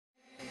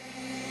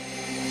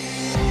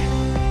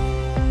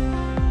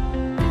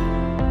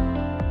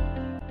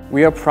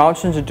We are proud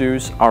to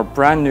introduce our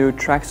brand new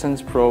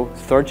TrackSense Pro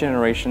 3rd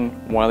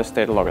generation wireless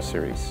data logger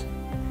series.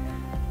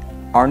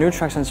 Our new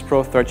TrackSense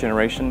Pro 3rd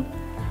generation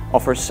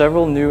offers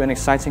several new and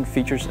exciting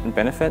features and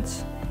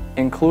benefits,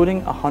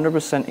 including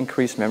 100%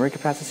 increased memory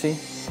capacity,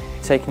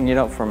 taking it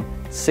up from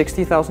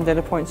 60,000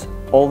 data points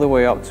all the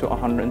way up to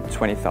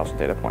 120,000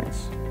 data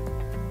points.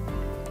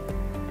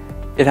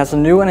 It has a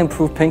new and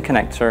improved pin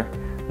connector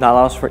that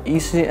allows for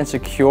easy and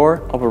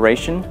secure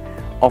operation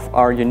of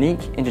our unique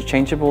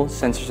interchangeable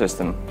sensor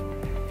system.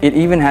 It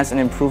even has an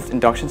improved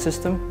induction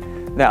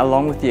system that,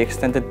 along with the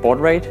extended baud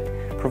rate,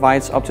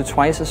 provides up to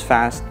twice as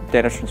fast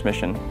data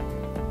transmission.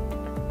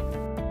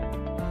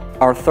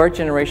 Our 3rd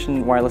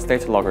generation wireless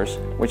data loggers,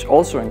 which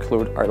also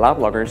include our Ellab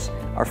loggers,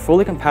 are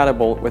fully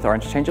compatible with our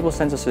interchangeable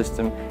sensor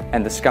system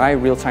and the Sky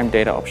real-time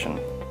data option.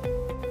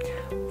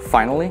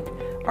 Finally,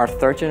 our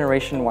 3rd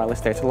generation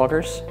wireless data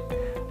loggers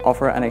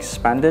offer an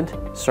expanded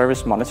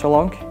service monitor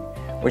log,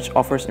 which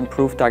offers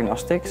improved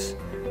diagnostics,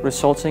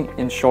 resulting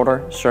in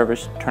shorter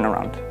service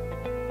turnaround.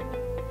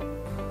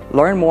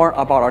 Learn more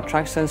about our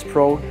TrackSense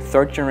Pro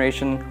 3rd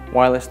generation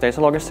wireless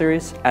data logger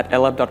series at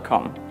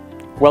ellab.com.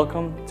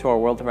 Welcome to our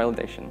world of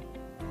validation.